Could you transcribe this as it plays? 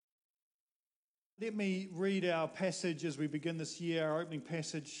Let me read our passage as we begin this year, our opening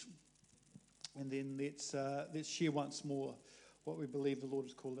passage, and then let's share once more what we believe the Lord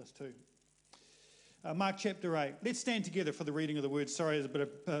has called us to. Mark chapter 8. Let's stand together for the reading of the word. Sorry, there's a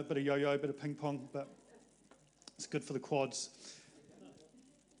bit of yo-yo, a bit of ping-pong, but it's good for the quads.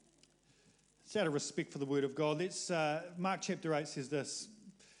 It's out of respect for the word of God. Mark chapter 8 says this.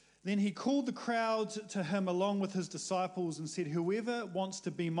 Then he called the crowd to him along with his disciples and said, "Whoever wants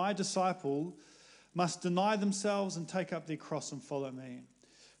to be my disciple must deny themselves and take up their cross and follow me.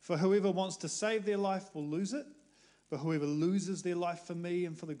 For whoever wants to save their life will lose it, but whoever loses their life for me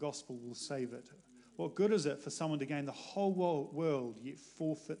and for the gospel will save it. What good is it for someone to gain the whole world yet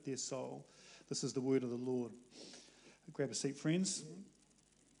forfeit their soul?" This is the word of the Lord. Grab a seat, friends.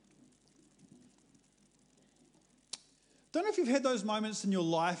 Don't know if you've had those moments in your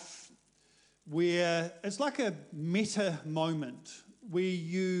life where it's like a meta moment where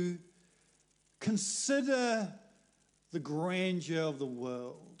you consider the grandeur of the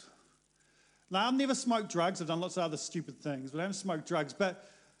world. Now, I've never smoked drugs. I've done lots of other stupid things, but I haven't smoked drugs.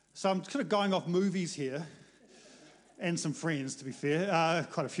 So I'm kind of going off movies here, and some friends, to be fair,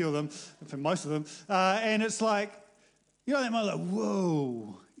 quite a few of them, for most of them. And it's like, you know, that moment, like,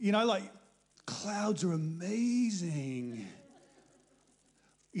 whoa, you know, like clouds are amazing,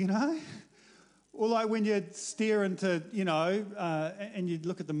 you know? Or like when you stare into, you know, and you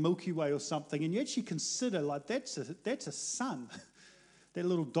look at the Milky Way or something, and you actually consider, like, that's a sun, that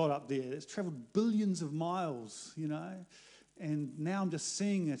little dot up there. It's travelled billions of miles, you know, and now I'm just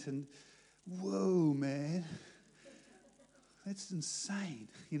seeing it, and whoa, man, that's insane,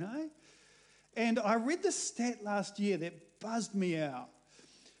 you know? And I read this stat last year that buzzed me out,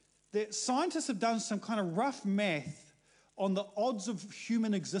 that scientists have done some kind of rough math on the odds of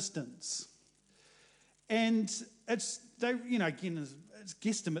human existence. And it's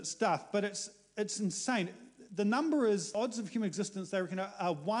guesstimate stuff, but it's insane. The number is, odds of human existence, they reckon,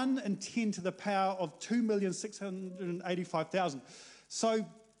 are 1 in 10 to the power of 2,685,000. So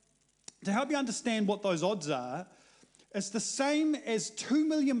to help you understand what those odds are, it's the same as 2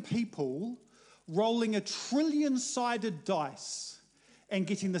 million people rolling a trillion-sided dice and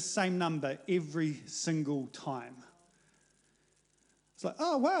getting the same number every single time. It's like,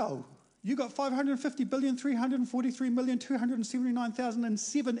 oh, wow. You got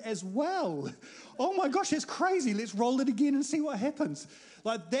 550,343,279,007 as well. Oh my gosh, that's crazy. Let's roll it again and see what happens.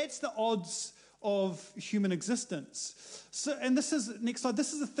 Like, that's the odds of human existence. So, and this is, next slide,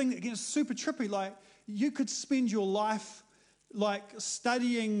 this is the thing that gets super trippy. Like, you could spend your life like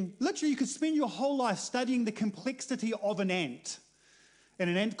studying, literally you could spend your whole life studying the complexity of an ant and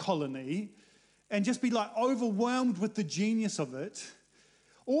an ant colony and just be like overwhelmed with the genius of it.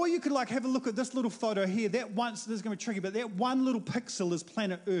 Or you could like have a look at this little photo here. This is going to be tricky, but that one little pixel is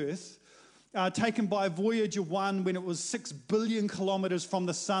planet Earth, taken by Voyager 1 when it was 6 billion kilometers from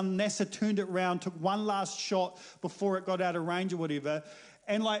the sun. NASA turned it around, took one last shot before it got out of range or whatever.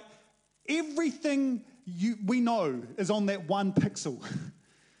 And like everything we know is on that one pixel.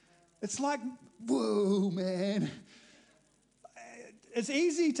 It's like, whoa, man. It's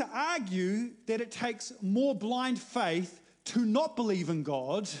easy to argue that it takes more blind faith to not believe in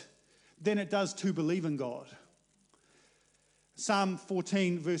God than it does to believe in God. Psalm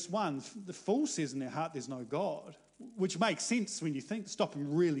 14 verse 1, the fool says in their heart there's no God, which makes sense when you stop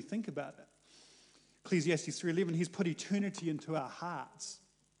and really think about it. Ecclesiastes 3:11, he's put eternity into our hearts.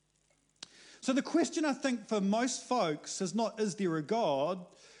 So the question I think for most folks is not, is there a God?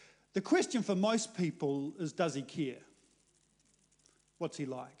 The question for most people is, does he care? What's he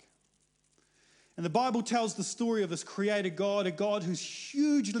like? And the Bible tells the story of this creator God, a God who's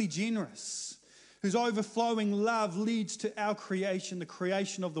hugely generous, whose overflowing love leads to our creation, the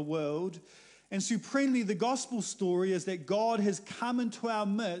creation of the world. And supremely, the gospel story is that God has come into our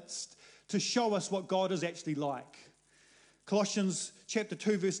midst to show us what God is actually like. Colossians chapter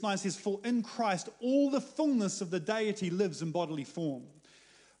 2 verse 9 says, "For in Christ all the fullness of the deity lives in bodily form."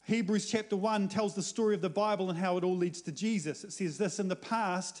 Hebrews chapter 1 tells the story of the Bible and how it all leads to Jesus. It says this, "In the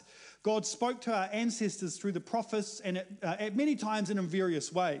past, God spoke to our ancestors through the prophets and at many times and in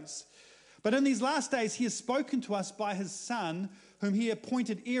various ways. But in these last days, he has spoken to us by his Son, whom he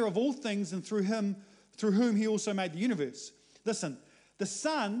appointed heir of all things and through whom he also made the universe." Listen, the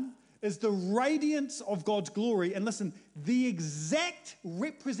Son is the radiance of God's glory, and listen, the exact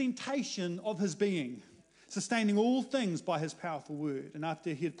representation of his being, sustaining all things by his powerful word. And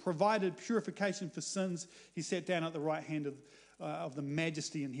after he had provided purification for sins, he sat down at the right hand of the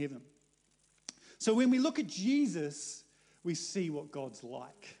majesty in heaven. So when we look at Jesus, we see what God's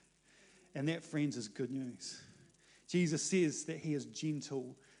like. And that, friends, is good news. Jesus says that he is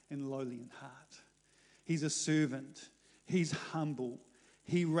gentle and lowly in heart. He's a servant. He's humble.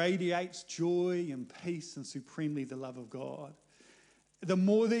 He radiates joy and peace and supremely the love of God. The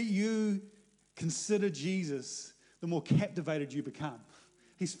more that you consider Jesus, the more captivated you become.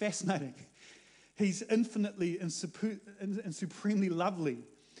 He's fascinating. He's infinitely and supremely lovely.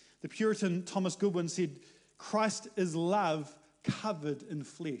 The Puritan Thomas Goodwin said, Christ is love covered in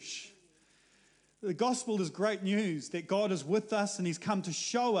flesh. The gospel is great news that God is with us and he's come to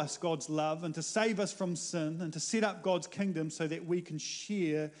show us God's love and to save us from sin and to set up God's kingdom so that we can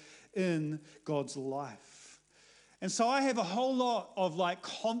share in God's life. And so I have a whole lot of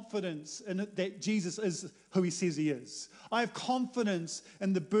confidence in it that Jesus is who he says he is. I have confidence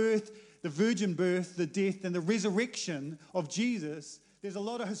in the birth, the virgin birth, the death and the resurrection of Jesus. There's a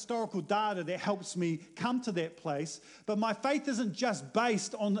lot of historical data that helps me come to that place. But my faith isn't just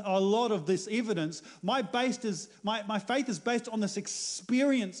based on a lot of this evidence. My faith is based on this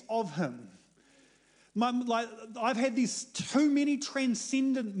experience of him. I've had these too many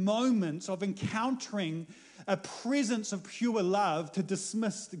transcendent moments of encountering a presence of pure love to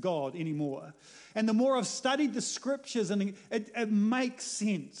dismiss God anymore. And the more I've studied the scriptures, and it makes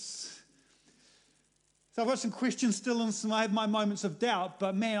sense. So I've got some questions still and I have my moments of doubt,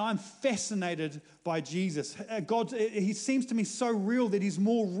 but man, I'm fascinated by Jesus. God, he seems to me so real that he's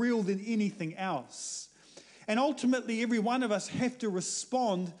more real than anything else. And ultimately, every one of us have to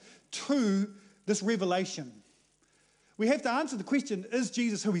respond to this revelation. We have to answer the question, is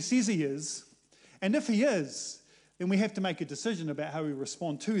Jesus who he says he is? And if he is, then we have to make a decision about how we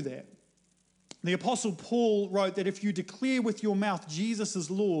respond to that. The Apostle Paul wrote that if you declare with your mouth Jesus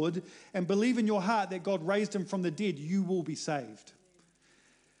is Lord and believe in your heart that God raised him from the dead, you will be saved.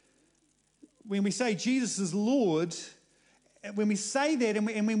 When we say Jesus is Lord, when we say that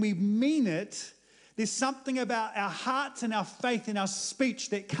and when we mean it, there's something about our hearts and our faith and our speech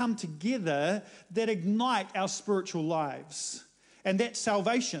that come together that ignite our spiritual lives. And that's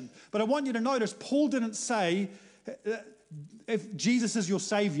salvation. But I want you to notice, Paul didn't say if Jesus is your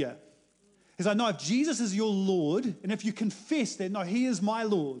Savior. He's like, no, if Jesus is your Lord, and if you confess that, no, he is my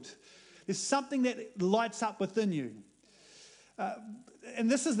Lord, there's something that lights up within you.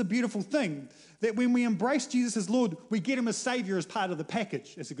 And this is the beautiful thing, that when we embrace Jesus as Lord, we get him as Savior as part of the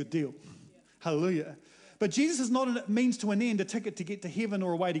package. It's a good deal. Yeah. Hallelujah. But Jesus is not a means to an end, a ticket to get to heaven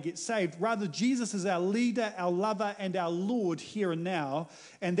or a way to get saved. Rather, Jesus is our leader, our lover, and our Lord here and now.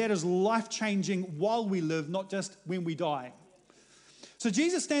 And that is life-changing while we live, not just when we die. So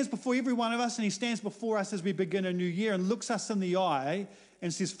Jesus stands before every one of us, and he stands before us as we begin a new year and looks us in the eye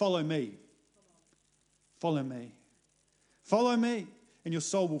and says, follow me. Follow me. Follow me, and your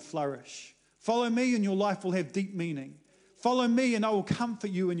soul will flourish. Follow me, and your life will have deep meaning. Follow me, and I will comfort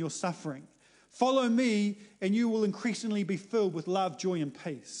you in your suffering. Follow me, and you will increasingly be filled with love, joy, and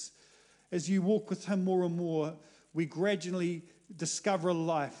peace. As you walk with him more and more, we gradually discover a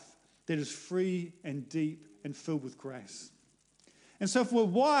life that is free and deep and filled with grace. And so if we're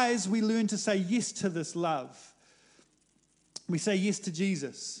wise, we learn to say yes to this love. We say yes to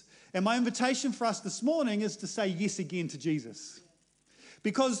Jesus. And my invitation for us this morning is to say yes again to Jesus.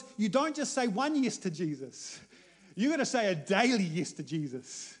 Because you don't just say one yes to Jesus. You've got to say a daily yes to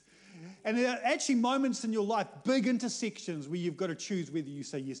Jesus. And there are actually moments in your life, big intersections, where you've got to choose whether you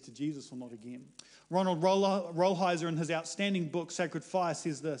say yes to Jesus or not again. Ronald Rolheiser, in his outstanding book, Sacred Fire,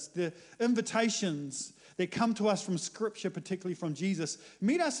 says this: the invitations that come to us from Scripture, particularly from Jesus,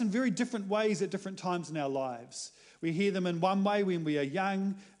 meet us in very different ways at different times in our lives. We hear them in one way when we are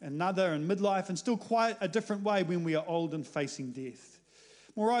young, another in midlife, and still quite a different way when we are old and facing death.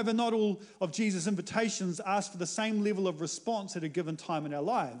 Moreover, not all of Jesus' invitations ask for the same level of response at a given time in our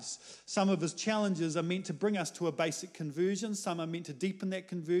lives. Some of his challenges are meant to bring us to a basic conversion. Some are meant to deepen that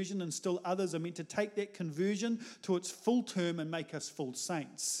conversion, and still others are meant to take that conversion to its full term and make us full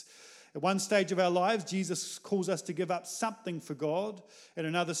saints. At one stage of our lives, Jesus calls us to give up something for God. At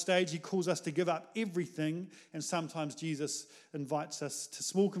another stage, he calls us to give up everything. And sometimes Jesus invites us to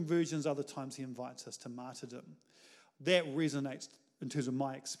small conversions. Other times he invites us to martyrdom. That resonates in terms of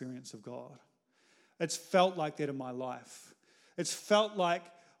my experience of God. It's felt like that in my life. It's felt like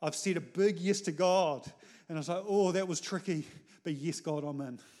I've said a big yes to God. And I was like, oh, that was tricky. But yes, God, I'm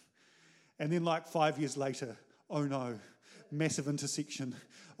in. And then 5 years later, oh no, massive intersection.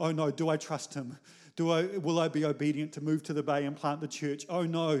 Oh no, do I trust him? Will I be obedient to move to the Bay and plant the church? Oh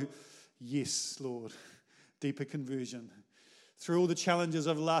no, yes, Lord. Deeper conversion. Through all the challenges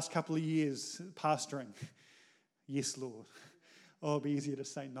over the last couple of years pastoring, yes, Lord. Oh, it'd be easier to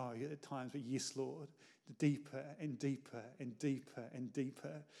say no at times, but yes, Lord. Deeper and deeper and deeper and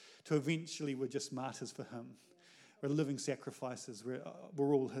deeper, to eventually we're just martyrs for him. We're living sacrifices.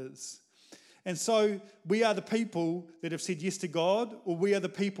 We're all his. And so we are the people that have said yes to God, or we are the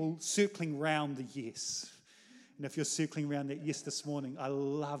people circling round the yes. And if you're circling around that yes this morning, I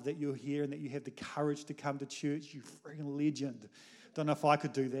love that you're here and that you have the courage to come to church. You friggin' legend. Don't know if I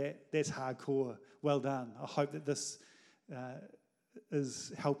could do that. That's hardcore. Well done. I hope that this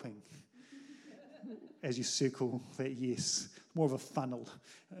is helping as you circle that yes. More of a funnel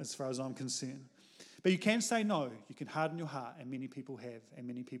as far as I'm concerned. But you can say no. You can harden your heart, and many people have, and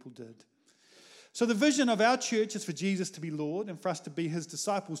many people did. So the vision of our church is for Jesus to be Lord and for us to be his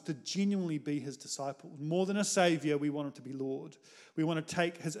disciples, to genuinely be his disciples. More than a savior, we want him to be Lord. We want to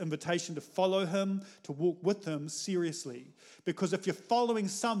take his invitation to follow him, to walk with him seriously. Because if you're following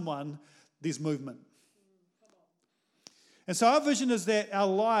someone, there's movement. And so our vision is that our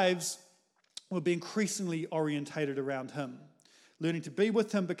lives will be increasingly orientated around him, learning to be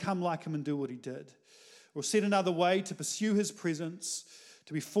with him, become like him, and do what he did. Or said another way, to pursue his presence,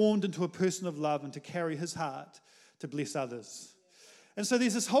 to be formed into a person of love, and to carry his heart to bless others. And so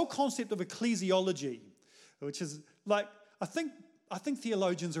there's this whole concept of ecclesiology, which is like, I think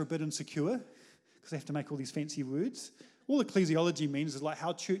theologians are a bit insecure because they have to make all these fancy words. All ecclesiology means is like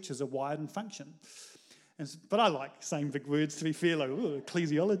how churches are wired and function. But I like saying big words, to be fair, like,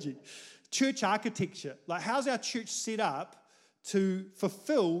 ecclesiology. Church architecture, like how's our church set up to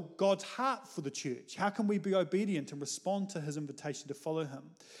fulfill God's heart for the church? How can we be obedient and respond to his invitation to follow him?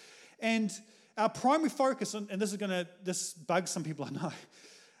 And our primary focus, and this bugs some people, I know.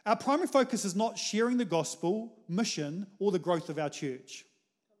 Our primary focus is not sharing the gospel, mission, or the growth of our church.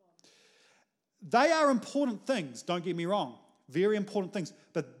 They are important things, don't get me wrong. Very important things.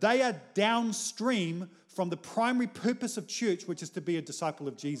 But they are downstream from the primary purpose of church, which is to be a disciple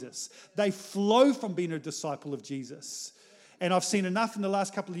of Jesus. They flow from being a disciple of Jesus. And I've seen enough in the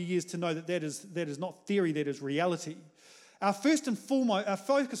last couple of years to know that is not theory, that is reality. Our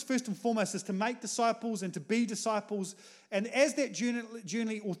focus first and foremost is to make disciples and to be disciples. And as that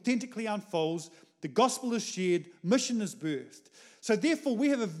journey authentically unfolds, the gospel is shared, mission is birthed. So therefore, we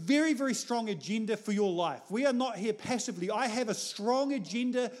have a very, very strong agenda for your life. We are not here passively. I have a strong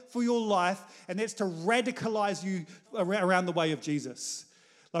agenda for your life, and that's to radicalize you around the way of Jesus.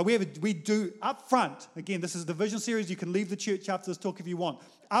 Like we do up front, again, this is the vision series. You can leave the church after this talk if you want.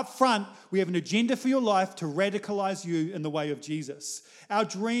 Up front, we have an agenda for your life to radicalize you in the way of Jesus. Our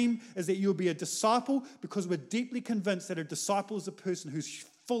dream is that you'll be a disciple because we're deeply convinced that a disciple is a person who's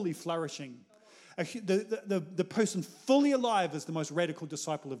fully flourishing. The person fully alive is the most radical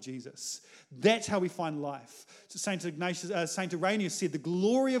disciple of Jesus. That's how we find life. So Saint Irenaeus said, the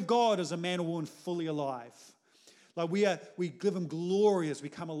glory of God is a man or woman fully alive. Like we give him glory as we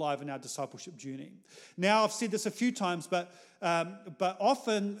come alive in our discipleship journey. Now, I've said this a few times, but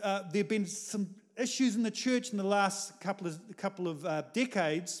often there have been some issues in the church in the last couple of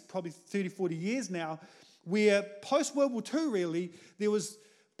decades, probably 30, 40 years now, where post-World War II, really, there was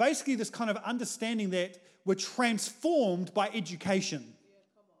basically this kind of understanding that we're transformed by education.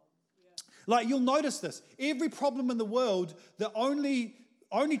 Like, you'll notice this. Every problem in the world, the only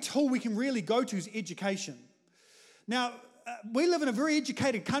tool we can really go to is education. Now, we live in a very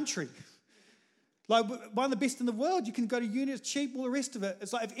educated country. Like, one of the best in the world. You can go to uni, it's cheap, all the rest of it.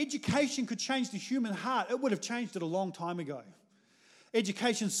 It's like if education could change the human heart, it would have changed it a long time ago.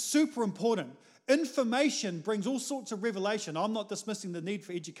 Education's super important. Information brings all sorts of revelation. I'm not dismissing the need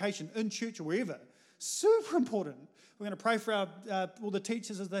for education in church or wherever. Super important. We're going to pray for all the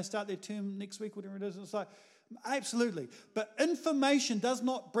teachers as they start their term next week, whatever it is. It's like, absolutely. But information does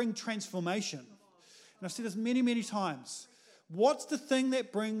not bring transformation. And I've said this many, many times. What's the thing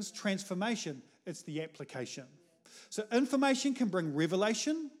that brings transformation? It's the application. So information can bring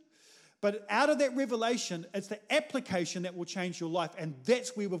revelation, but out of that revelation, it's the application that will change your life. And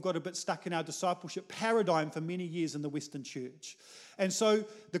that's where we've got a bit stuck in our discipleship paradigm for many years in the Western church. And so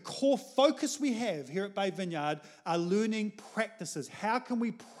the core focus we have here at Bay Vineyard are learning practices. How can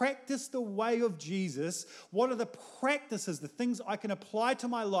we practice the way of Jesus? What are the practices, the things I can apply to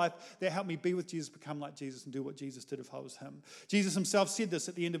my life that help me be with Jesus, become like Jesus, and do what Jesus did if I was him? Jesus himself said this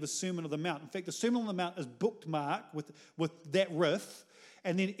at the end of his Sermon on the Mount. In fact, the Sermon on the Mount is bookmarked with that riff.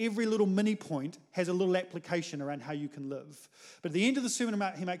 And then every little mini point has a little application around how you can live. But at the end of the Sermon on the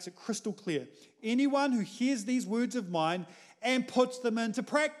Mount, he makes it crystal clear. Anyone who hears these words of mine and puts them into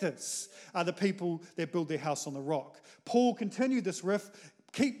practice are the people that build their house on the rock. Paul continued this riff,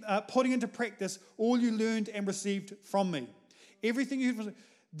 keep putting into practice all you learned and received from me. Everything you've,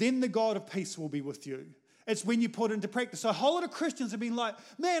 then the God of peace will be with you. It's when you put it into practice. So a whole lot of Christians have been like,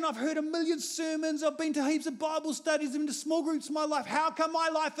 man, I've heard 1 million sermons. I've been to heaps of Bible studies. I've been to small groups in my life. How come my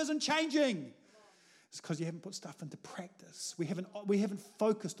life isn't changing? It's because you haven't put stuff into practice. We haven't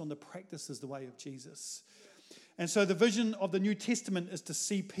focused on the practice as the way of Jesus. And so the vision of the New Testament is to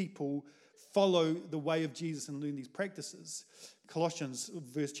see people follow the way of Jesus and learn these practices. Colossians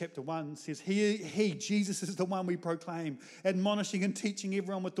chapter 1 says, He, Jesus, is the one we proclaim, admonishing and teaching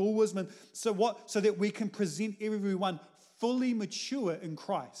everyone with all wisdom. So that we can present everyone fully mature in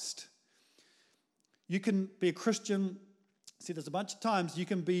Christ. You can be a Christian, I said this a bunch of times, you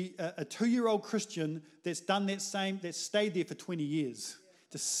can be a 2-year-old Christian that's stayed there for 20 years,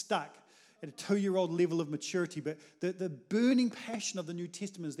 just stuck at a 2-year-old level of maturity. But the burning passion of the New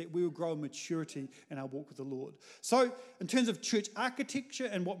Testament is that we will grow in maturity in our walk with the Lord. So in terms of church architecture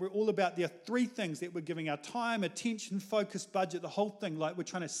and what we're all about, there are 3 things that we're giving our time, attention, focus, budget, the whole thing. Like we're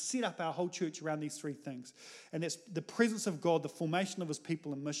trying to set up our whole church around these 3 things. And that's the presence of God, the formation of his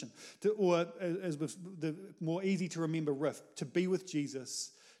people and mission. Or as with the more easy to remember riff, to be with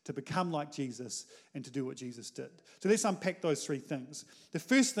Jesus, to become like Jesus, and to do what Jesus did. So let's unpack those 3 things. The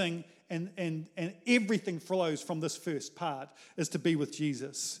first thing, and everything flows from this first part, is to be with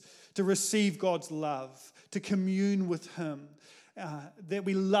Jesus, to receive God's love, to commune with him, that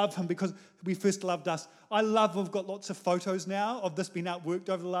we love him because we first loved us. We've got lots of photos now of this being outworked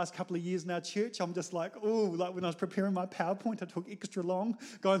over the last couple of years in our church. I'm just like, like when I was preparing my PowerPoint, I took extra long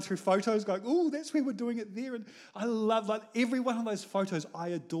going through photos, going, that's where we're doing it there. And I love, every one of those photos I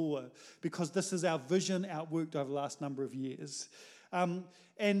adore because this is our vision outworked over the last number of years.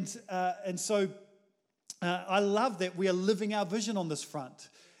 And so I love that we are living our vision on this front.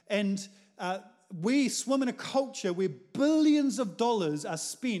 And we swim in a culture where billions of dollars are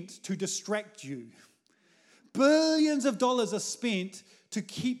spent to distract you. Billions of dollars are spent to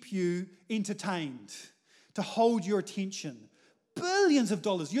keep you entertained, to hold your attention. Billions of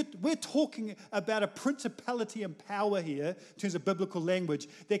dollars. We're talking about a principality and power here in terms of biblical language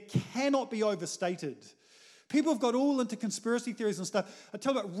that cannot be overstated. People have got all into conspiracy theories and stuff. I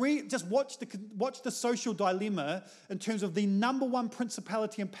tell you, just watch the social dilemma in terms of the number one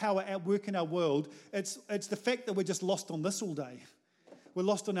principality and power at work in our world. It's the fact that we're just lost on this all day. We're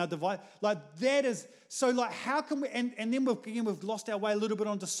lost on our device. How can we, and then we've lost our way a little bit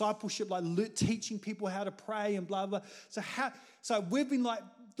on discipleship, teaching people how to pray and blah, blah. So we've been like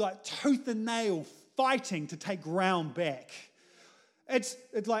tooth and nail fighting to take ground back. It's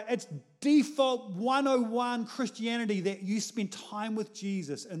default 101 Christianity that you spend time with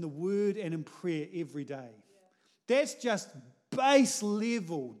Jesus in the Word and in prayer every day. That's just base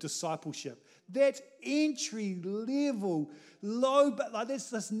level discipleship. That's entry level, low, but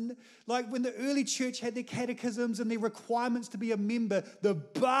when the early church had their catechisms and their requirements to be a member, the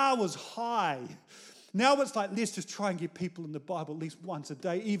bar was high. Now it's let's just try and get people in the Bible at least once a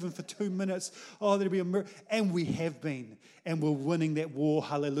day, even for 2 minutes. Oh, that'll be a miracle. And we have been. And we're winning that war,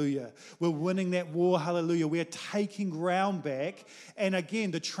 hallelujah. We're winning that war, hallelujah. We're taking ground back. And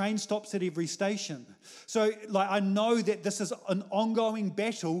again, the train stops at every station. So, I know that this is an ongoing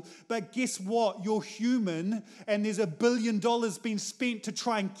battle, but guess what? You're human, and there's $1 billion being spent to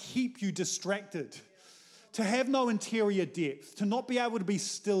try and keep you distracted. To have no interior depth, to not be able to be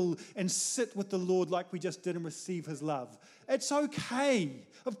still and sit with the Lord like we just did and receive his love. It's okay.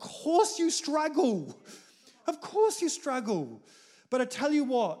 Of course you struggle. Of course you struggle. But I tell you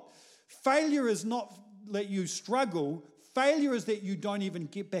what, failure is not that you struggle. Failure is that you don't even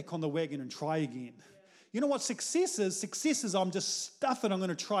get back on the wagon and try again. You know what success is? Success is I'm just stuffing, I'm going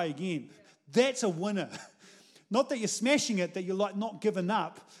to try again. That's a winner. Not that you're smashing it, that you're not giving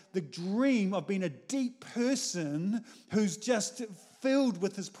up. The dream of being a deep person who's just filled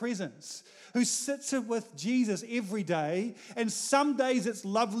with his presence, who sits with Jesus every day. And some days it's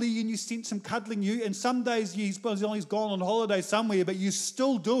lovely and you sense him cuddling you. And some days he's gone on holiday somewhere, but you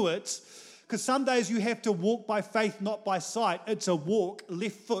still do it. Because some days you have to walk by faith, not by sight. It's a walk,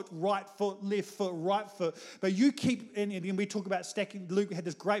 left foot, right foot, left foot, right foot. But you keep, and we talk about stacking, Luke had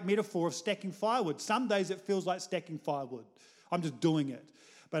this great metaphor of stacking firewood. Some days it feels like stacking firewood. I'm just doing it.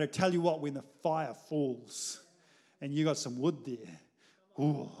 But I tell you what, when the fire falls and you got some wood there,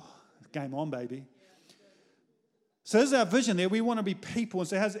 ooh, game on, baby. So this is our vision there. We want to be people. And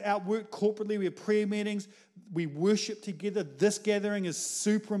so it has outworked corporately. We have prayer meetings. We worship together. This gathering is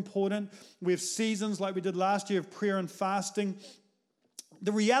super important. We have seasons like we did last year of prayer and fasting.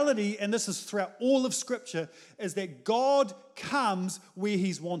 The reality, and this is throughout all of Scripture, is that God comes where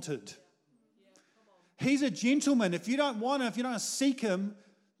he's wanted. He's a gentleman. If you don't seek him,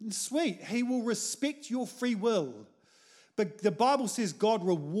 sweet. He will respect your free will. But the Bible says God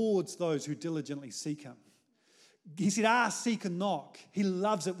rewards those who diligently seek him. He said, seek and knock. He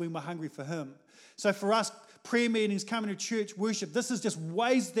loves it when we're hungry for him. So for us, prayer meetings, coming to church, worship. This is just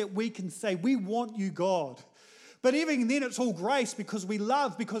ways that we can say, we want you, God. But even then, it's all grace because we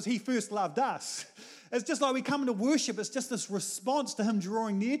love, because he first loved us. It's just like we come into worship. It's just this response to him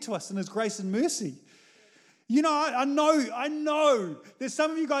drawing near to us in his grace and mercy. You know, I know that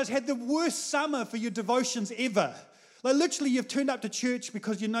some of you guys had the worst summer for your devotions ever. Like literally, you've turned up to church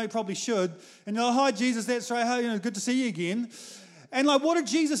because you know you probably should. And you're like, hi, Jesus, that's right. Hey, good to see you again. And like, what did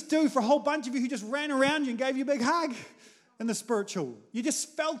Jesus do for a whole bunch of you who just ran around you and gave you a big hug in the spiritual? You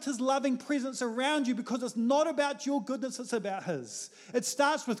just felt his loving presence around you because it's not about your goodness, it's about his. It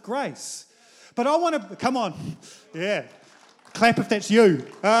starts with grace. But I want to, come on. Yeah. Clap if that's you.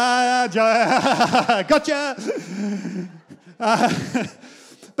 Gotcha.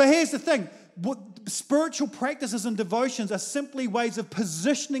 But here's the thing. Spiritual practices and devotions are simply ways of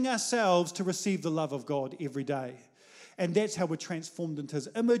positioning ourselves to receive the love of God every day. And that's how we're transformed into his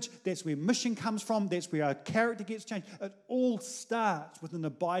image. That's where mission comes from. That's where our character gets changed. It all starts with an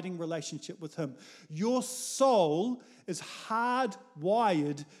abiding relationship with him. Your soul is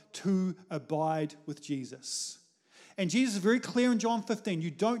hardwired to abide with Jesus. And Jesus is very clear in John 15. You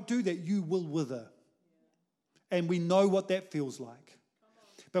don't do that, you will wither. And we know what that feels like.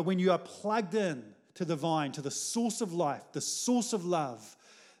 But when you are plugged in to the vine, to the source of life, the source of love,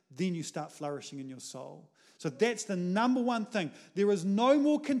 then you start flourishing in your soul. So that's the number one thing. There is no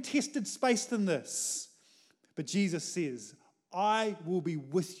more contested space than this. But Jesus says, I will be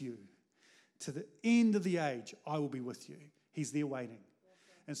with you to the end of the age. I will be with you. He's there waiting.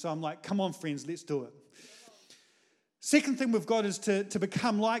 And so I'm like, come on, friends, let's do it. Second thing we've got is to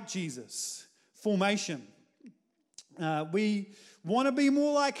become like Jesus. Formation. We want to be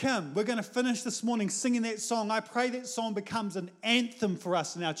more like him. We're going to finish this morning singing that song. I pray that song becomes an anthem for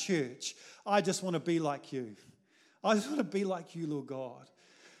us in our church. I just want to be like you. I just want to be like you, Lord God.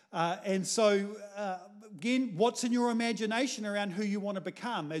 And so, again, what's in your imagination around who you want to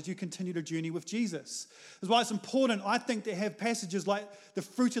become as you continue to journey with Jesus? That's why it's important, I think, to have passages like the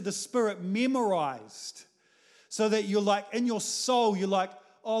fruit of the Spirit memorized so that you're like, in your soul, you're like,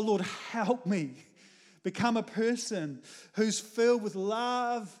 oh, Lord, help me become a person who's filled with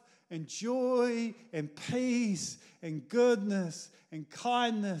love and joy and peace and goodness and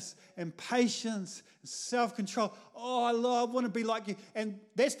kindness and patience and self-control. Oh, I want to be like you. And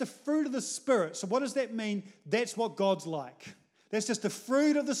that's the fruit of the Spirit. So what does that mean? That's what God's like. That's just the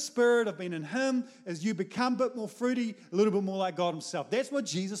fruit of the Spirit of being in him as you become a bit more fruity, a little bit more like God himself. That's what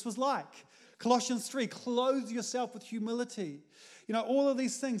Jesus was like. Colossians 3, clothe yourself with humility. You know, all of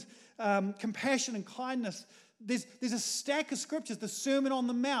these things, compassion and kindness. There's a stack of scriptures, the Sermon on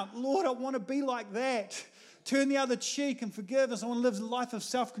the Mount. Lord, I want to be like that. Turn the other cheek and forgiveness. I want to live a life of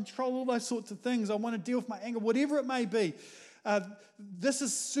self-control, all those sorts of things. I want to deal with my anger, whatever it may be. This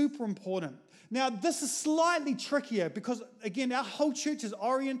is super important. Now, this is slightly trickier because, again, our whole church is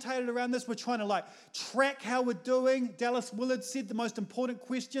orientated around this. We're trying to track how we're doing. Dallas Willard said the most important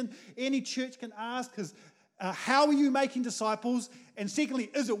question any church can ask is, how are you making disciples? And secondly,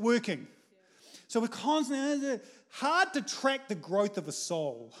 is it working? So we're constantly, hard to track the growth of a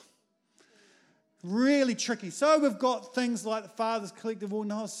soul. Really tricky. So we've got things like the Father's collective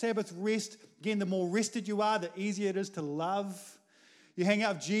will, Sabbath rest. Again, the more rested you are, the easier it is to love. You hang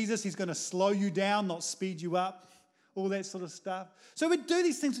out with Jesus, he's going to slow you down, not speed you up. All that sort of stuff. So we do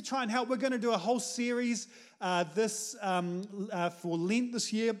these things to try and help. We're going to do a whole series for Lent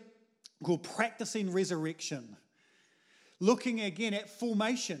this year called Practicing Resurrection. Looking again at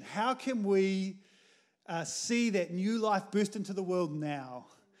formation. How can we see that new life burst into the world now?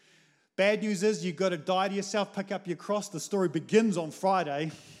 Bad news is you've got to die to yourself, pick up your cross. The story begins on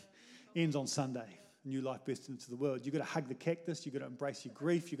Friday, ends on Sunday. New life burst into the world. You've got to hug the cactus. You've got to embrace your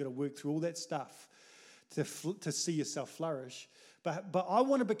grief. You've got to work through all that stuff to see yourself flourish. But I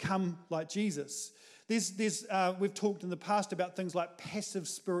want to become like Jesus. We've talked in the past about things like passive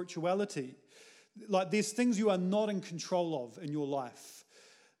spirituality. Like there's things you are not in control of in your life.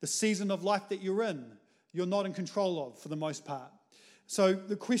 The season of life that you're in, you're not in control of for the most part. So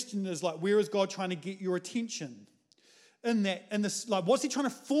the question is where is God trying to get your attention? What's he trying to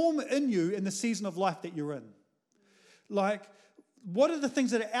form in you in the season of life that you're in? What are the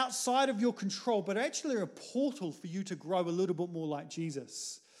things that are outside of your control, but actually are a portal for you to grow a little bit more like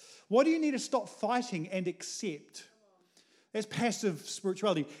Jesus? What do you need to stop fighting and accept? That's passive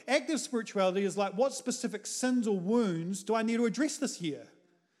spirituality. Active spirituality is what specific sins or wounds do I need to address this year?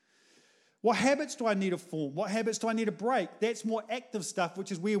 What habits do I need to form? What habits do I need to break? That's more active stuff,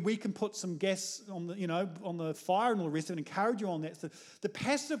 which is where we can put some gas on the fire and all the rest of it, encourage you on that. So the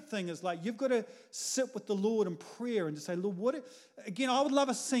passive thing is like you've got to sit with the Lord in prayer and to say, Lord, again, I would love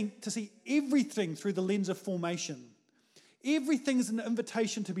us to see everything through the lens of formation. Everything is an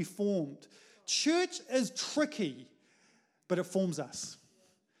invitation to be formed. Church is tricky, but it forms us.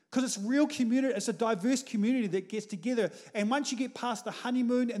 Because it's real community, it's a diverse community that gets together. And once you get past the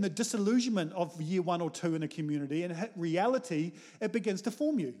honeymoon and the disillusionment of year 1 or 2 in a community and hit reality, it begins to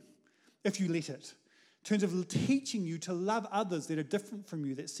form you, if you let it. In terms of teaching you to love others that are different from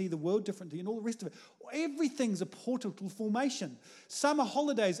you, that see the world differently and all the rest of it. Everything's a portal to formation. Summer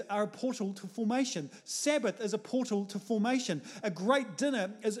holidays are a portal to formation. Sabbath is a portal to formation. A great dinner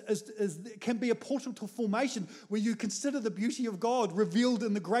can be a portal to formation where you consider the beauty of God revealed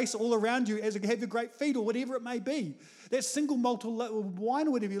in the grace all around you as you have a great feed or whatever it may be. That single malt wine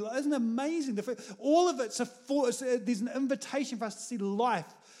or whatever, isn't it amazing? All of it's there's an invitation for us to see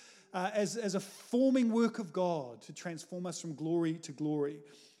life as a forming work of God to transform us from glory to glory.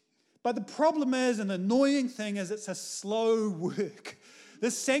 But the problem is, and the annoying thing is, it's a slow work.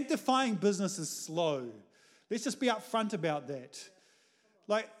 This sanctifying business is slow. Let's just be upfront about that.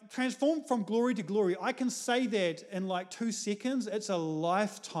 Like, transform from glory to glory. I can say that in like 2 seconds. It's a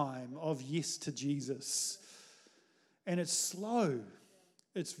lifetime of yes to Jesus. And it's slow.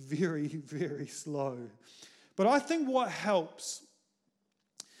 It's very, very slow. But I think what helps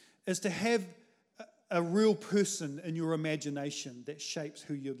is to have a real person in your imagination that shapes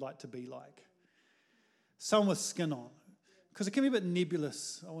who you'd like to be like. Someone with skin on. Because it can be a bit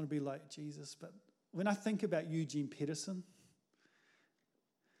nebulous. I want to be like Jesus. But when I think about Eugene Peterson,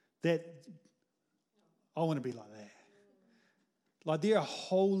 that I want to be like that. Like, there are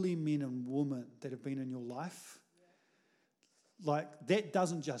holy men and women that have been in your life. Like, that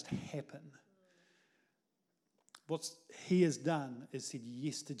doesn't just happen. What he has done is said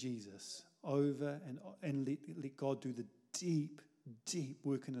yes to Jesus over and let God do the deep, deep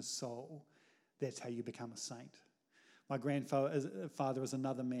work in his soul. That's how you become a saint. My grandfather is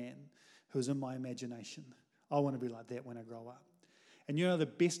another man who's in my imagination. I want to be like that when I grow up. And you know the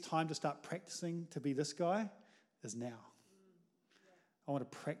best time to start practicing to be this guy is now. I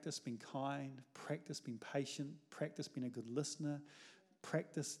want to practice being kind, practice being patient, practice being a good listener,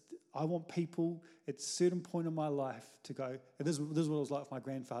 practice. I want people at a certain point in my life to go, and this is what it was like with my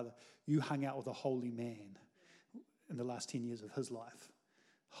grandfather. You hung out with a holy man in the last 10 years of his life.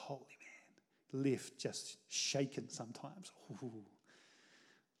 Holy man. Left just shaken sometimes. Ooh.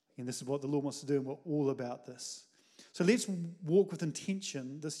 And this is what the Lord wants to do, and we're all about this. So let's walk with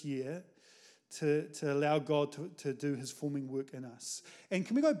intention this year to allow God to do his forming work in us. And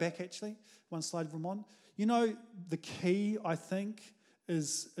can we go back actually, one slide, Ramon? You know, the key, I think,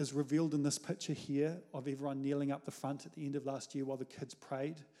 is revealed in this picture here of everyone kneeling up the front at the end of last year while the kids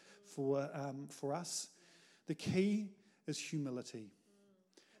prayed for us. The key is humility.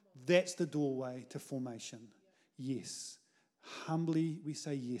 That's the doorway to formation. Yes. Humbly, we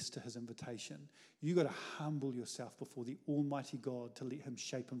say yes to his invitation. You got to humble yourself before the Almighty God to let him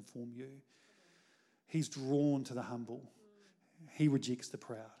shape and form you. He's drawn to the humble. He rejects the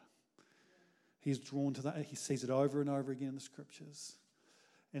proud. He's drawn to that. He sees it over and over again in the scriptures.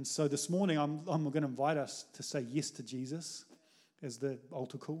 And so this morning, I'm going to invite us to say yes to Jesus as the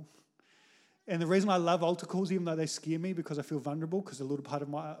altar call. And the reason I love altar calls, even though they scare me, because I feel vulnerable, because a little part of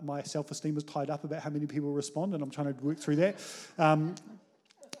my self-esteem is tied up about how many people respond, and I'm trying to work through that.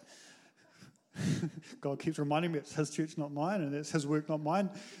 God keeps reminding me it's his church, not mine, and it's his work, not mine.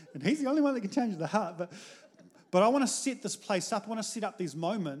 And he's the only one that can change the heart. But I want to set this place up. I want to set up these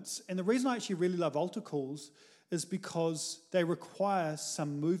moments. And the reason I actually really love altar calls is because they require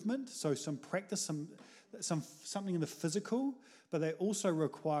some movement, so some practice, something in the physical, but they also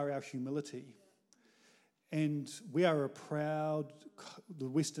require our humility. And we are the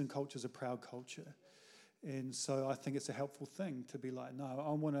Western culture is a proud culture. And so I think it's a helpful thing to be like, no,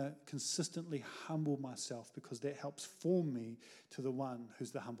 I want to consistently humble myself because that helps form me to the one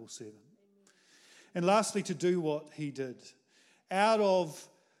who's the humble servant. And lastly, to do what he did.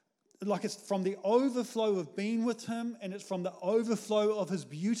 It's from the overflow of being with him, and it's from the overflow of his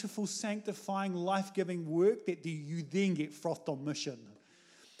beautiful, sanctifying, life-giving work that you then get frothed on mission.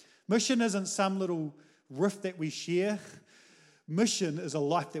 Mission isn't some little riff that we share. Mission is a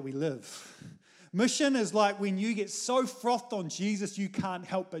life that we live. Mission is like when you get so frothed on Jesus, you can't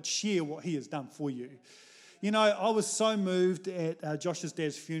help but share what he has done for you. You know, I was so moved at Josh's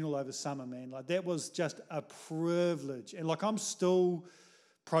dad's funeral over summer, man. Like, that was just a privilege. And, I'm still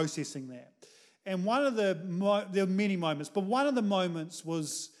processing that. And there are many moments, but one of the moments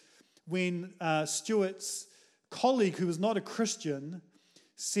was when Stuart's colleague, who was not a Christian,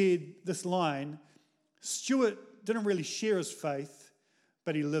 said this line. Stuart didn't really share his faith,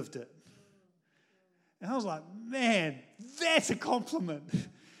 but he lived it. And I was like, man, that's a compliment.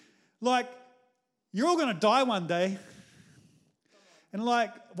 Like, you're all going to die one day. And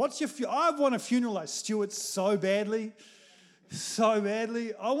like, I want a funeral like Stuart's so badly. So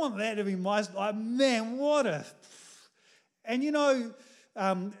badly. I want that to be my, like, man, and you know,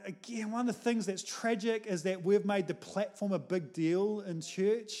 again, one of the things that's tragic is that we've made the platform a big deal in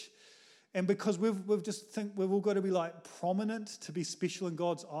church. And because we've all got to be like prominent to be special in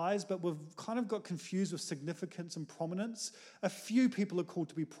God's eyes, but we've kind of got confused with significance and prominence. A few people are called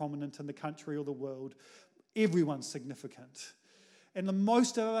to be prominent in the country or the world. Everyone's significant. And the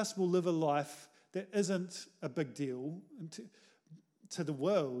most of us will live a life that isn't a big deal to the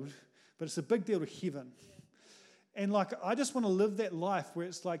world, but it's a big deal to heaven. And like, I just want to live that life where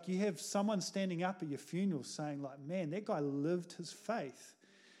it's like you have someone standing up at your funeral saying like, man, that guy lived his faith.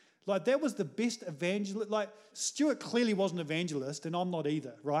 Like, that was the best evangelist. Like, Stuart clearly wasn't an evangelist, and I'm not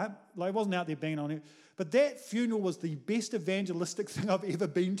either, right? Like, I wasn't out there being on it. But that funeral was the best evangelistic thing I've ever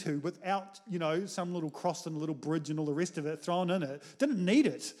been to without, you know, some little cross and a little bridge and all the rest of it thrown in it. Didn't need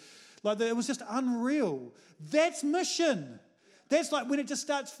it. Like, it was just unreal. That's mission. That's like when it just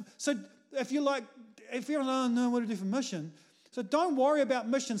starts. So if you're like, if you're like, oh, no, what to do for mission? So don't worry about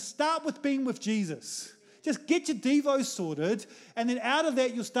mission. Start with being with Jesus. Just get your devos sorted, and then out of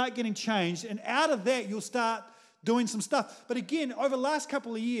that, you'll start getting changed, and out of that, you'll start doing some stuff. But again, over the last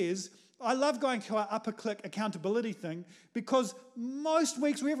couple of years, I love going to our upper click accountability thing, because most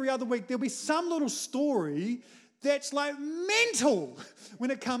weeks or every other week, there'll be some little story that's like mental when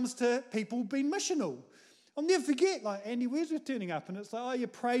it comes to people being missional. I'll never forget, like, Andy Wordsworth turning up, and it's like, oh, you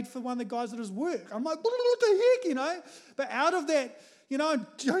prayed for one of the guys at his work. I'm like, what the heck, you know? But out of that, you know,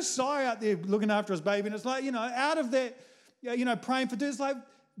 Josiah out there looking after his baby, and it's like, you know, out of that, you know, praying for dudes, like,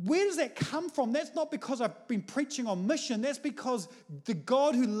 where does that come from? That's not because I've been preaching on mission. That's because the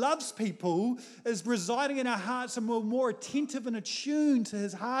God who loves people is residing in our hearts, and we're more attentive and attuned to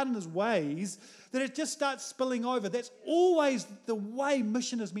his heart and his ways, that it just starts spilling over. That's always the way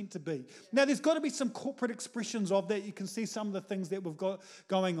mission is meant to be. Now, there's got to be some corporate expressions of that. You can see some of the things that we've got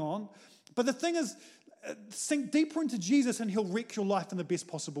going on. But the thing is, sink deeper into Jesus and he'll wreck your life in the best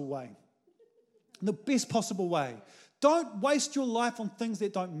possible way. In the best possible way. Don't waste your life on things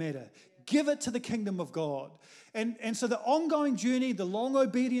that don't matter. Give it to the kingdom of God. And so the ongoing journey, the long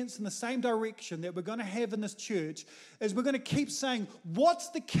obedience in the same direction that we're going to have in this church is we're going to keep saying, what's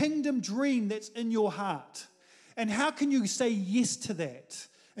the kingdom dream that's in your heart? And how can you say yes to that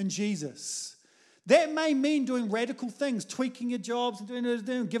in Jesus? That may mean doing radical things, tweaking your jobs,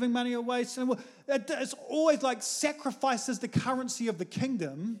 and giving money away. It's always like sacrifice is the currency of the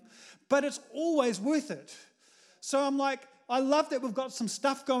kingdom, but it's always worth it. So I'm like, I love that we've got some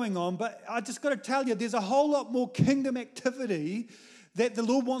stuff going on, but I just got to tell you, there's a whole lot more kingdom activity that the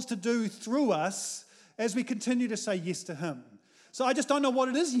Lord wants to do through us as we continue to say yes to him. So I just don't know what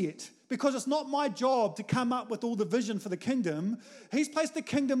it is yet, because it's not my job to come up with all the vision for the kingdom. He's placed the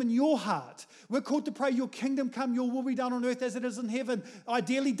kingdom in your heart. We're called to pray, your kingdom come, your will be done on earth as it is in heaven,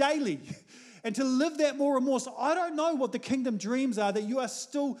 ideally daily. And to live that more and more. So I don't know what the kingdom dreams are that you are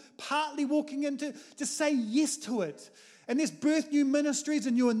still partly walking into. Just say yes to it. And let's birth new ministries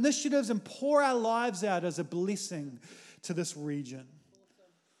and new initiatives and pour our lives out as a blessing to this region.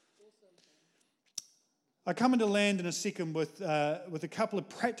 I come into land in a second with a couple of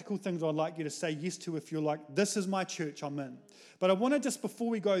practical things I'd like you to say yes to if you're like, this is my church, I'm in. But I want to just, before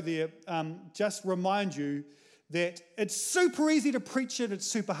we go there, just remind you that it's super easy to preach it, it's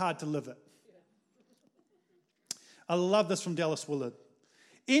super hard to live it. I love this from Dallas Willard.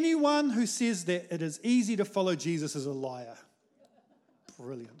 Anyone who says that it is easy to follow Jesus is a liar.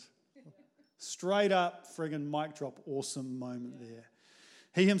 Brilliant. Straight up, friggin' mic drop, awesome moment there.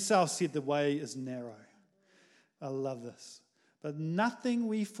 He himself said the way is narrow. I love this. But nothing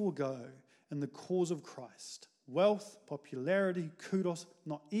we forego in the cause of Christ, wealth, popularity, kudos,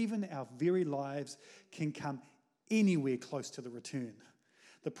 not even our very lives, can come anywhere close to the return.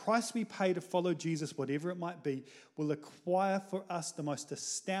 The price we pay to follow Jesus, whatever it might be, will acquire for us the most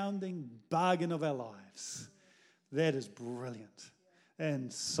astounding bargain of our lives. That is brilliant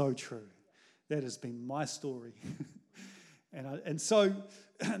and so true. That has been my story. and so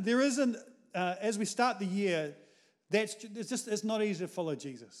there isn't, as we start the year, it's not easy to follow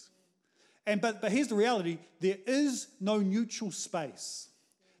Jesus. But here's the reality, there is no neutral space.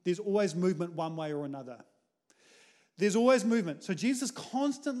 There's always movement one way or another. There's always movement. So Jesus is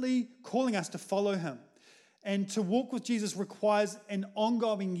constantly calling us to follow him. And to walk with Jesus requires an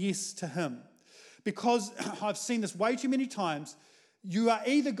ongoing yes to him. Because I've seen this way too many times, you are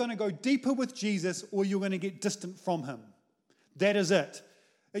either going to go deeper with Jesus or you're going to get distant from him. That is it.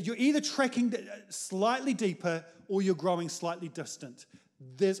 You're either tracking slightly deeper or you're growing slightly distant.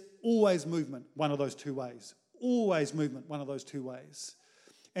 There's always movement one of those two ways. Always movement one of those two ways.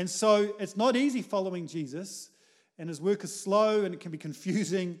 And so it's not easy following Jesus, and his work is slow and it can be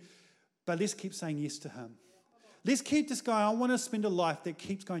confusing, but let's keep saying yes to him. Let's keep this going. I want to spend a life that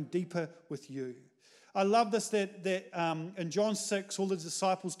keeps going deeper with you. I love this that in John 6, all the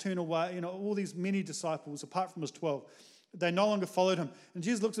disciples turn away, all these many disciples, apart from his 12, they no longer followed him. And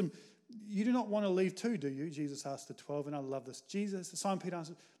Jesus looks at them, you do not want to leave too, do you? Jesus asked the 12, and I love this. Simon Peter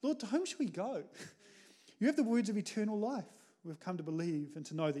answered, Lord, to whom shall we go? You have the words of eternal life. We've come to believe and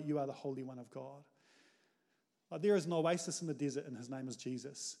to know that you are the Holy One of God. There is an oasis in the desert, and his name is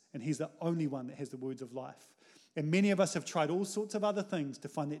Jesus. And he's the only one that has the words of life. And many of us have tried all sorts of other things to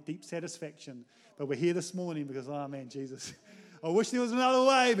find that deep satisfaction. But we're here this morning because, oh man, Jesus, I wish there was another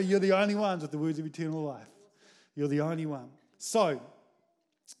way, but you're the only ones with the words of eternal life. You're the only one. So,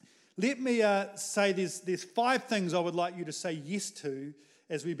 let me say there's 5 things I would like you to say yes to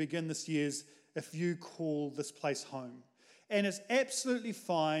as we begin this year's If You Call This Place Home. And it's absolutely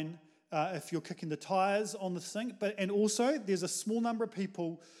fine if you're kicking the tires on this thing. And also, there's a small number of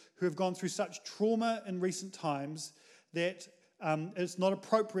people who have gone through such trauma in recent times that it's not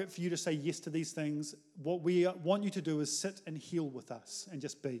appropriate for you to say yes to these things. What we want you to do is sit and heal with us and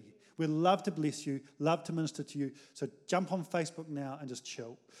just be. We'd love to bless you, love to minister to you. So jump on Facebook now and just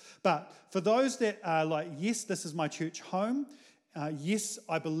chill. But for those that are like, yes, this is my church home. Yes,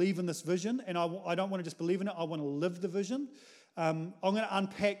 I believe in this vision, and I don't want to just believe in it, I want to live the vision. I'm going to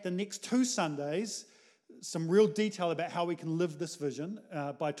unpack the next 2 Sundays some real detail about how we can live this vision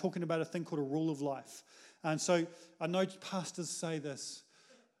by talking about a thing called a rule of life. And so I know pastors say this,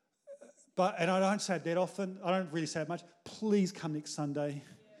 and I don't say it that often, I don't really say it much. Please come next Sunday.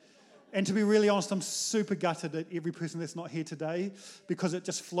 And to be really honest, I'm super gutted at every person that's not here today because it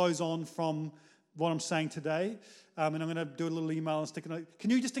just flows on from what I'm saying today. And I'm going to do a little email and stick a note. Can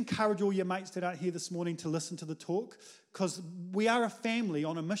you just encourage all your mates that aren't here this morning to listen to the talk? Because we are a family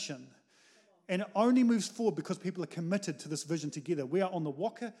on a mission. And it only moves forward because people are committed to this vision together. We are on the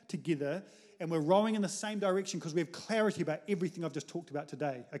walker together, and we're rowing in the same direction because we have clarity about everything I've just talked about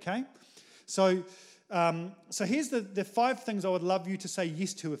today, okay? So here's the 5 things I would love you to say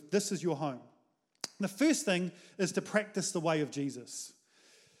yes to if this is your home. The first thing is to practice the way of Jesus.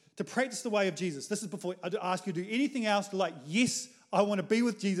 To practice the way of Jesus. This is before I ask you to do anything else. To like, yes, I want to be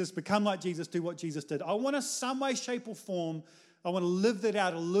with Jesus, become like Jesus, do what Jesus did. I want to, some way, shape, or form, I want to live that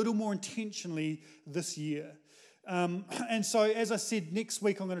out a little more intentionally this year. And so, as I said, next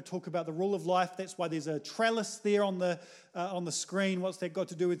week I'm going to talk about the rule of life. That's why there's a trellis there on the screen. What's that got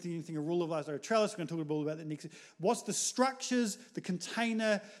to do with anything? A rule of life or a trellis? We're going to talk about that next. What's the structures, the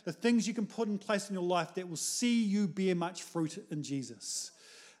container, the things you can put in place in your life that will see you bear much fruit in Jesus?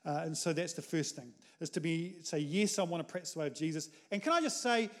 And so that's the first thing, is to say, yes, I want to practice the way of Jesus. And can I just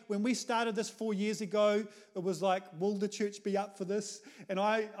say, when we started this 4 years ago, it was like, will the church be up for this? And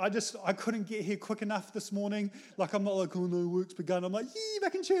I couldn't get here quick enough this morning. Like, I'm not like, oh no, work's begun. I'm like, yeah,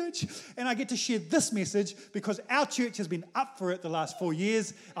 back in church. And I get to share this message because our church has been up for it the last 4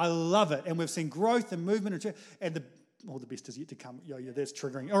 years. I love it. And we've seen growth and movement. And the best is yet to come. Yeah, that's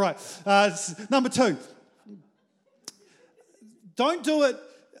triggering. All right. Number 2. Don't do it.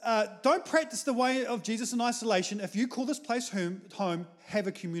 Don't practice the way of Jesus in isolation. If you call this place home, have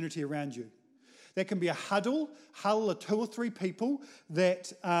a community around you. That can be a huddle of 2 or 3 people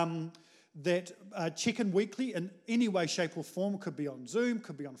that check in weekly in any way, shape, or form. Could be on Zoom,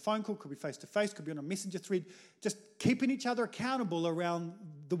 could be on phone call, could be face-to-face, could be on a messenger thread. Just keeping each other accountable around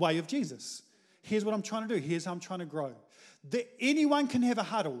the way of Jesus. Here's what I'm trying to do. Here's how I'm trying to grow. Anyone can have a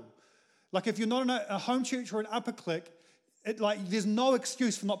huddle. Like if you're not in a home church or an upper click, there's no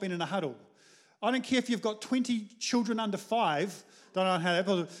excuse for not being in a huddle. I don't care if you've got 20 children under 5, don't know how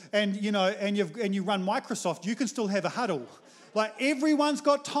that, and you run Microsoft, you can still have a huddle. Like everyone's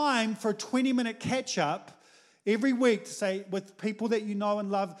got time for a 20-minute catch up every week to say with people that you know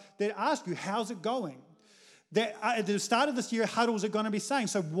and love that ask you, how's it going? That at the start of this year, huddles are going to be saying,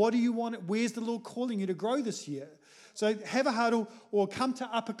 so what do you want? Where's the Lord calling you to grow this year? So have a huddle or come to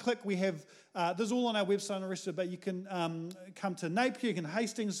Upper Click. We have, there's all on our website and the rest of it, but you can come to Napier, you can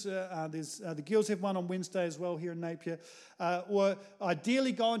Hastings. The girls have one on Wednesday as well here in Napier. Or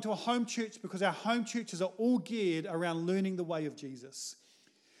ideally go into a home church because our home churches are all geared around learning the way of Jesus.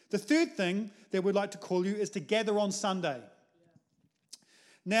 The third thing that we'd like to call you is to gather on Sunday.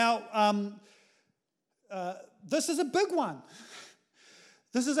 Now, this is a big one.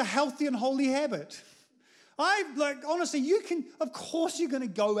 This is a healthy and holy habit. Honestly, of course you're going to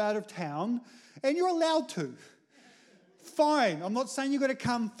go out of town, and you're allowed to. Fine, I'm not saying you've got to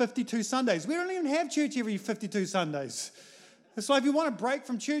come 52 Sundays. We don't even have church every 52 Sundays. So if you want a break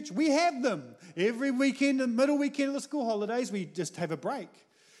from church, we have them. Every weekend, the middle weekend of the school holidays, we just have a break.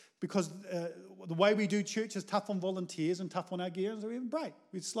 Because the way we do church is tough on volunteers and tough on our gear, so we have a break.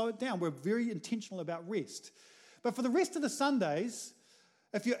 We slow it down. We're very intentional about rest. But for the rest of the Sundays,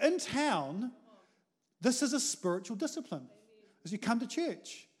 if you're in town, this is a spiritual discipline as you come to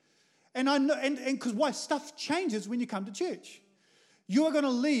church. And I know, and because why? Stuff changes when you come to church. You are going to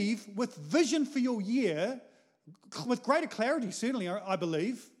leave with vision for your year, with greater clarity, certainly, I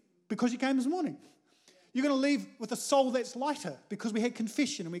believe, because you came this morning. You're going to leave with a soul that's lighter because we had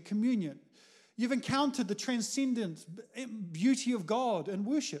confession and we had communion. You've encountered the transcendent beauty of God and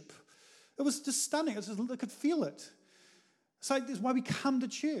worship. It was just stunning. I could feel it. So that's why we come to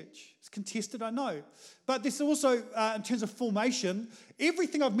church. It's contested, I know. But this also, in terms of formation,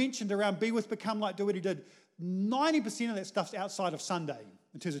 everything I've mentioned around be with, become like, do what he did, 90% of that stuff's outside of Sunday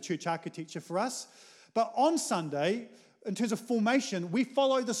in terms of church architecture for us. But on Sunday, in terms of formation, we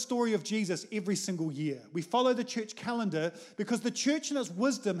follow the story of Jesus every single year. We follow the church calendar because the church in its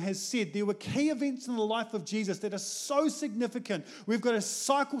wisdom has said there were key events in the life of Jesus that are so significant. We've got to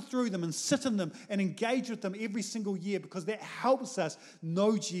cycle through them and sit in them and engage with them every single year because that helps us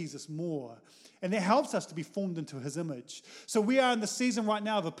know Jesus more. And that helps us to be formed into his image. So we are in the season right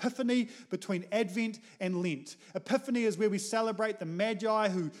now of Epiphany between Advent and Lent. Epiphany is where we celebrate the Magi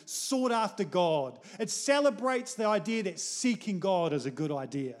who sought after God. It celebrates the idea that seeking God is a good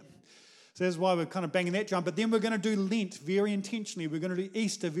idea. So that's why we're kind of banging that drum. But then we're going to do Lent very intentionally. We're going to do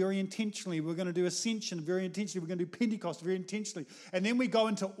Easter very intentionally. We're going to do Ascension very intentionally. We're going to do Pentecost very intentionally. And then we go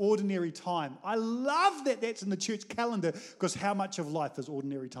into ordinary time. I love that that's in the church calendar because how much of life is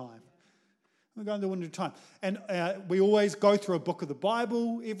ordinary time? We're going to do one at a time. And we always go through a book of the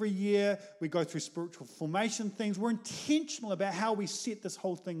Bible every year. We go through spiritual formation things. We're intentional about how we set this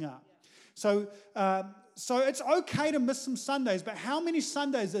whole thing up. So it's okay to miss some Sundays, but how many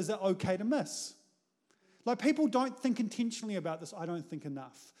Sundays is it okay to miss? Like, people don't think intentionally about this. I don't think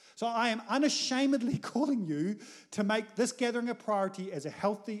enough. So I am unashamedly calling you to make this gathering a priority as a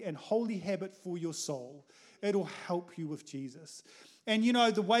healthy and holy habit for your soul. It'll help you with Jesus. And, you know,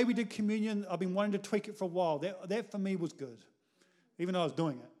 the way we did communion, I've been wanting to tweak it for a while. That for me was good, even though I was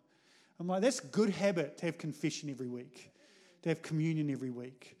doing it. I'm like, that's a good habit to have confession every week, to have communion every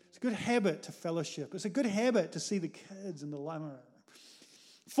week. It's a good habit to fellowship. It's a good habit to see the kids and the lama.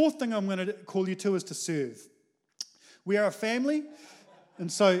 Fourth thing I'm going to call you to is to serve. We are a family,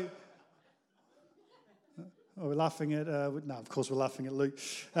 and so... we're laughing at... no, of course we're laughing at Luke.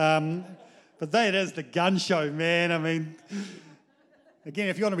 But that is the gun show, man. I mean... Again,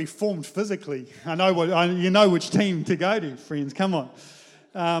 if you want to be formed physically, you know which team to go to, friends. Come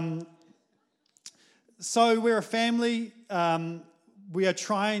on. So we're a family. We are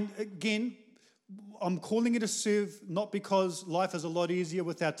trying, again, I'm calling it to serve, not because life is a lot easier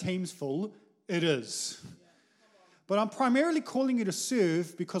with our teams full. It is. But I'm primarily calling you to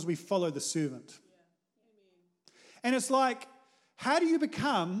serve because we follow the servant. And it's like, how do you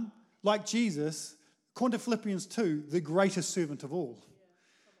become like Jesus, according to Philippians 2, the greatest servant of all?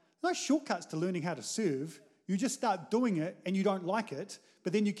 No shortcuts to learning how to serve. You just start doing it and you don't like it,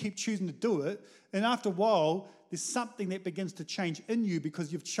 but then you keep choosing to do it. And after a while, there's something that begins to change in you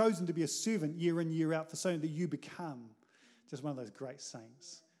because you've chosen to be a servant year in, year out for something that you become. Just one of those great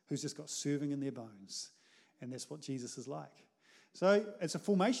saints who's just got serving in their bones. And that's what Jesus is like. So it's a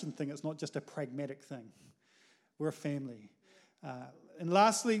formation thing. It's not just a pragmatic thing. We're a family. And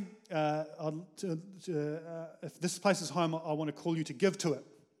lastly, if this place is home, I want to call you to give to it.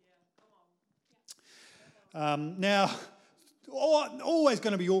 Now, always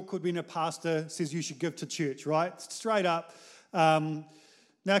going to be awkward when a pastor says you should give to church, right? Straight up. Now,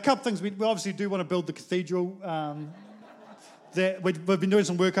 a couple things. We obviously do want to build the cathedral. That we've been doing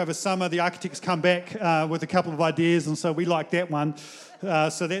some work over summer. The architects come back with a couple of ideas, and so we like that one.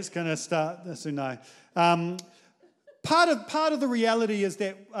 So that's going to start. So no. Part of the reality is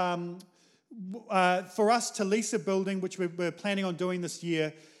that for us to lease a building, which we're planning on doing this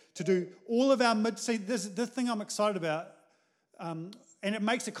year, to do all of our this thing I'm excited about, and it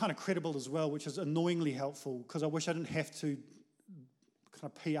makes it kind of credible as well, which is annoyingly helpful because I wish I didn't have to kind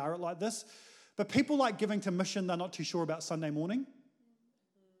of PR it like this. But people like giving to mission, they're not too sure about Sunday morning,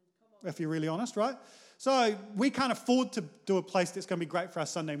 if you're really honest, right? So we can't afford to do a place that's going to be great for our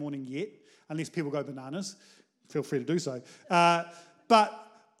Sunday morning yet, unless people go bananas. Feel free to do so. But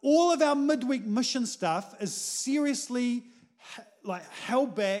all of our midweek mission stuff is seriously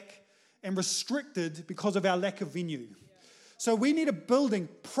held back and restricted because of our lack of venue. So we need a building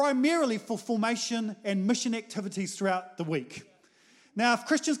primarily for formation and mission activities throughout the week. Now, if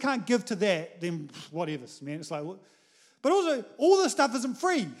Christians can't give to that, then whatever, man. It's like, but also, all this stuff isn't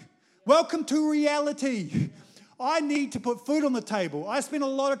free. Welcome to reality. I need to put food on the table. I spend a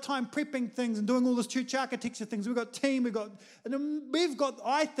lot of time prepping things and doing all this church architecture things. We've got team, we've got,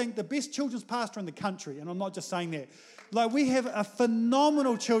 I think, the best children's pastor in the country, and I'm not just saying that. Like, we have a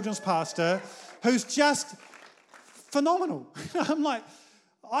phenomenal children's pastor who's just phenomenal. I'm like,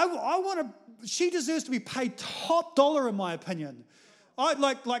 she deserves to be paid top dollar, in my opinion.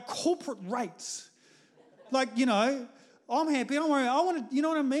 Like corporate rates. Like, you know, I'm happy, don't worry, I want to, you know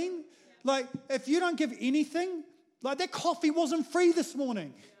what I mean? Like, if you don't give anything, like that coffee wasn't free this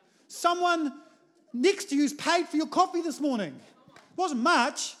morning. Someone next to you's paid for your coffee this morning. It wasn't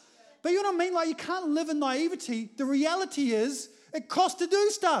much, but you know what I mean? Like, you can't live in naivety. The reality is, it costs to do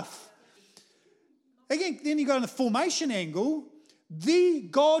stuff. Again, then you go on the formation angle. The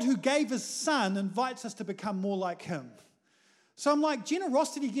God who gave his son invites us to become more like him. So I'm like,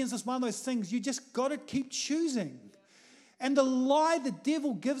 generosity against us, one of those things you just got to keep choosing. And the lie the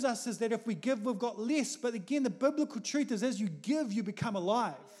devil gives us is that if we give, we've got less. But again, the biblical truth is as you give, you become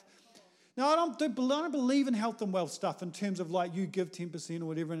alive. Now, I don't believe in health and wealth stuff in terms of like you give 10% or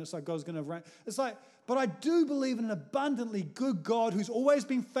whatever, and it's like God's going to rain. It's like, but I do believe in an abundantly good God who's always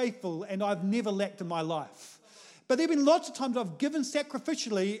been faithful, and I've never lacked in my life. But there have been lots of times I've given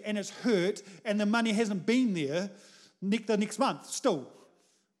sacrificially and it's hurt, and the money hasn't been there the next month still.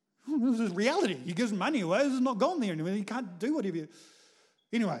 This is reality. He gives money away. This is not gone there anymore. You can't do whatever you...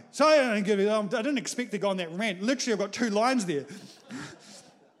 Anyway, so I didn't expect to go on that rant. Literally, I've got 2 lines there.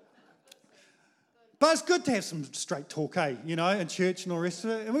 But it's good to have some straight talk, you know, in church and all the rest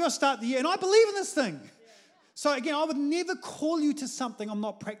of it. And we're going to start the year. And I believe in this thing. So again, I would never call you to something I'm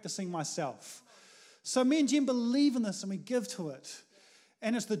not practicing myself. So me and Jen believe in this and we give to it.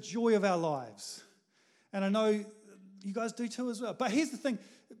 And it's the joy of our lives. And I know you guys do too as well. But here's the thing.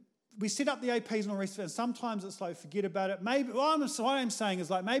 We set up the APs and all the rest of it, and sometimes it's like, forget about it. Maybe what I'm saying is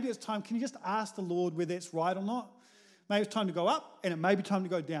like, maybe it's time, can you just ask the Lord whether it's right or not? Maybe it's time to go up, and it may be time to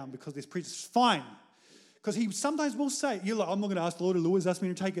go down, because there's preachers. Fine. Because he sometimes will say, you're like, I'm not going to ask the Lord, the Lord's asked me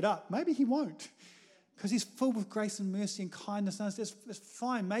to take it up. Maybe he won't. Because he's filled with grace and mercy and kindness. And it's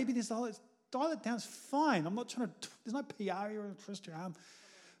fine. Maybe there's dial it down, it's fine. I'm not trying to, there's no PR here or twist your arm.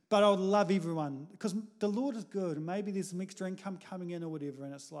 But I would love everyone, because the Lord is good, and maybe there's some extra income coming in or whatever,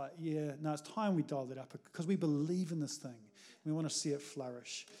 and it's like, yeah, no, it's time we dial it up, because we believe in this thing. We want to see it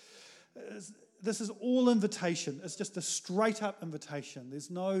flourish. This is all invitation. It's just a straight-up invitation.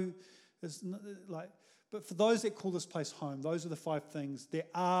 But for those that call this place home, those are the 5 things. There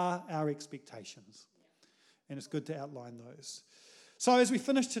are our expectations, and it's good to outline those. So as we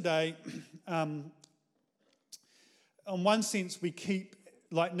finish today, in one sense, we keep,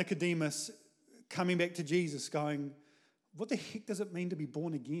 like Nicodemus, coming back to Jesus going, what the heck does it mean to be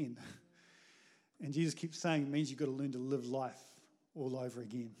born again? And Jesus keeps saying, it means you've got to learn to live life all over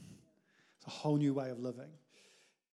again. It's a whole new way of living.